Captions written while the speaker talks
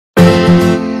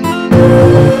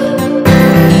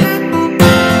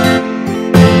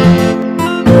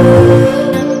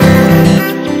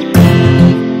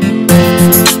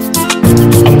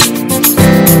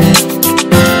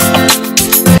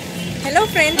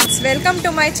friends, welcome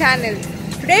to my channel.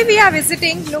 Today we are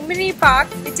visiting Lumbini Park,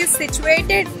 which is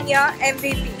situated near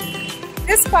MVP.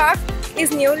 This park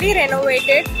is newly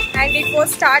renovated and it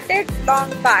was started long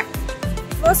back.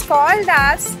 It was called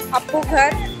as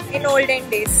Appughar in olden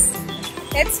days.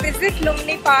 Let's visit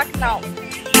Lumbini Park now.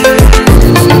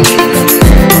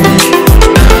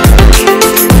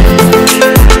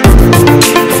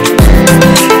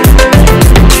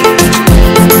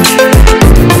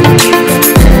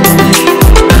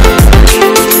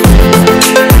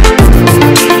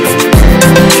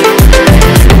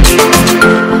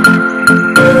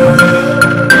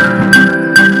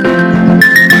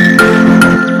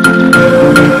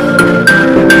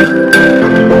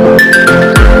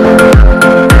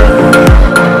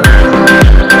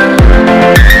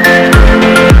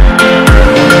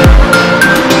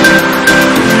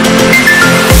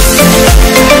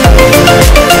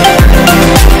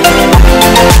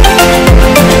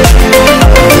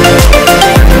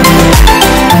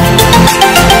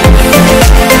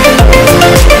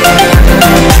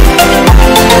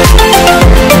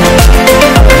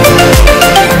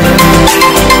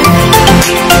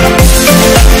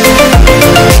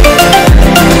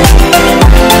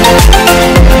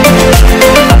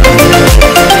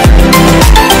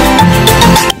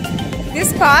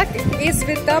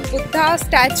 With the Buddha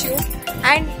statue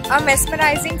and a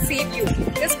mesmerizing sea view.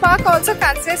 This park also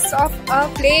consists of a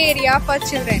play area for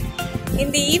children.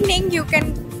 In the evening, you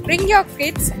can bring your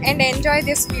kids and enjoy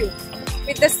this view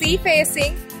with the sea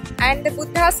facing and the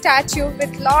Buddha statue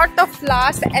with lot of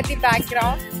flowers at the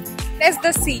background, plus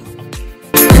the sea.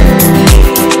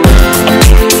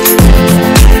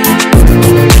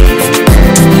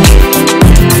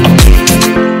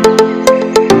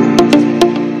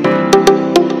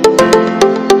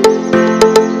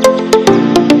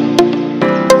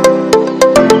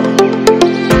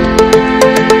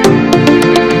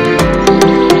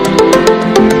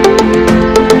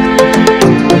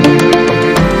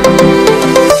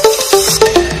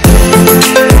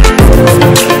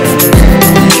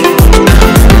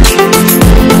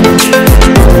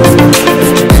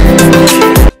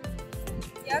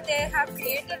 They have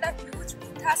created a huge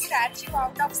Buddha statue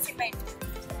out of cement,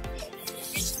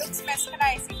 which looks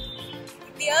mesmerizing.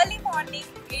 In the early morning,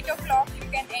 8 o'clock, you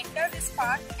can enter this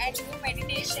park and do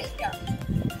meditation here.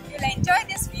 You'll enjoy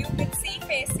this view with sea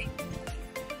facing.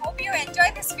 Hope you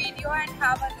enjoy this video and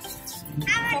have a look.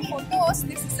 For photos,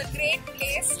 this is a great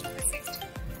place to visit.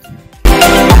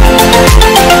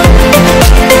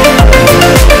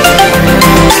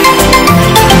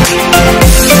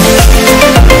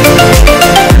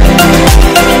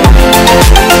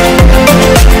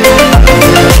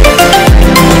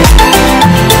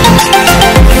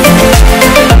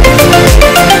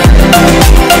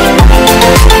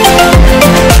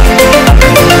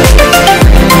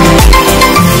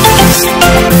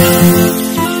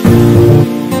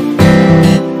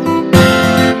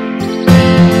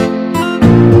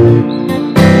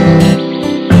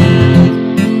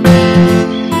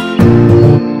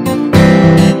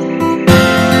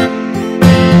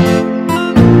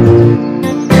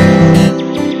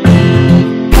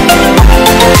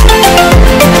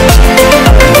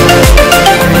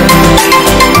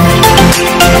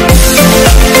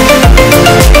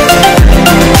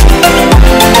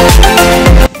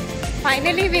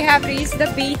 Finally, we have reached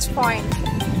the beach point.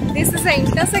 This is the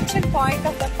intersection point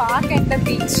of the park and the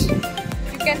beach.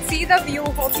 You can see the view.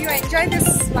 Hope you enjoy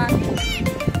this one.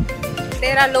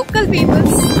 There are local people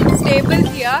stable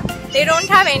here. They don't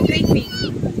have entry fee.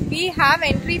 We have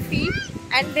entry fee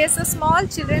and there's a small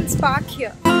children's park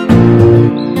here.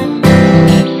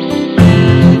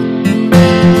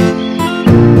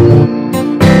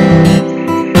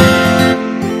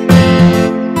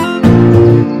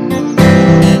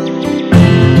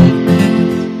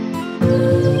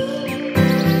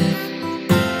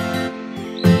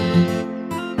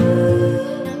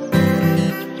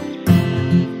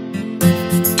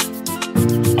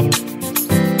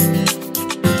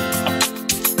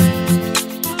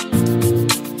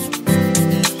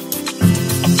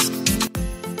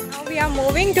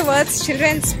 Moving towards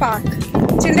children's park,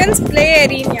 children's play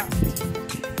arena.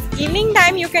 Evening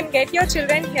time you can get your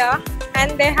children here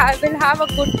and they will have a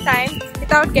good time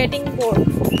without getting bored.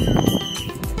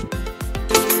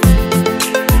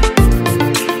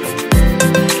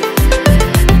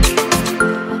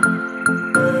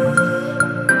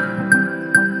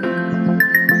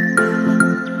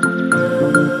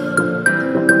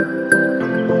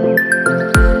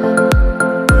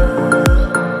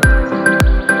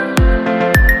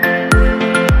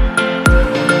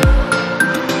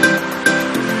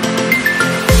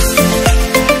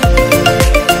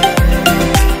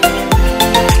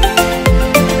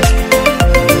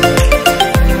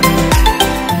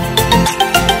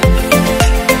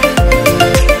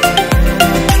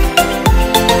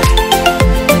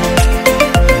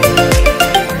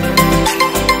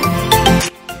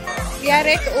 are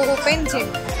at open gym.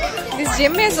 This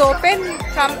gym is open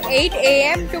from 8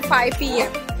 a.m. to 5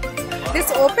 p.m.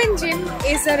 This open gym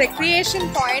is a recreation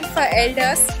point for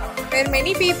elders where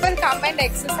many people come and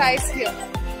exercise here.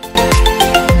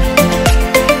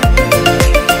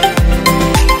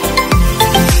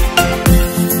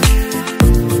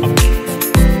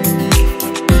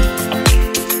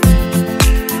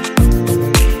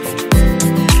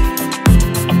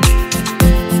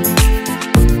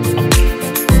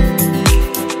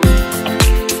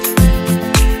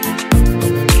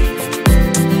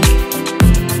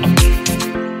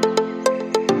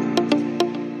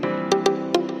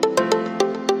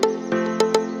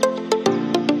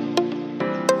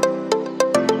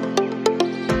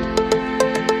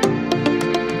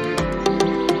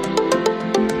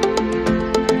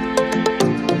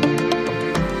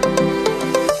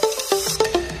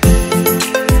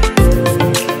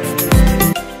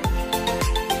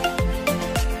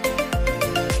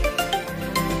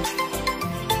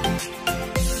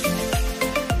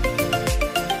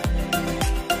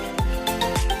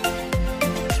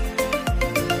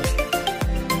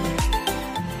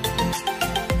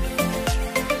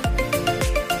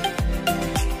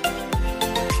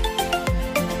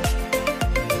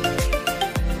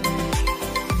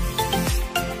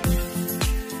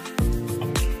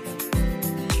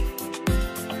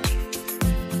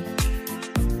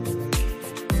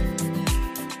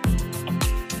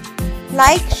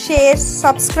 Like, share,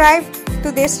 subscribe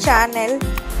to this channel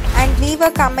and leave a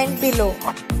comment below.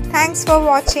 Thanks for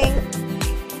watching.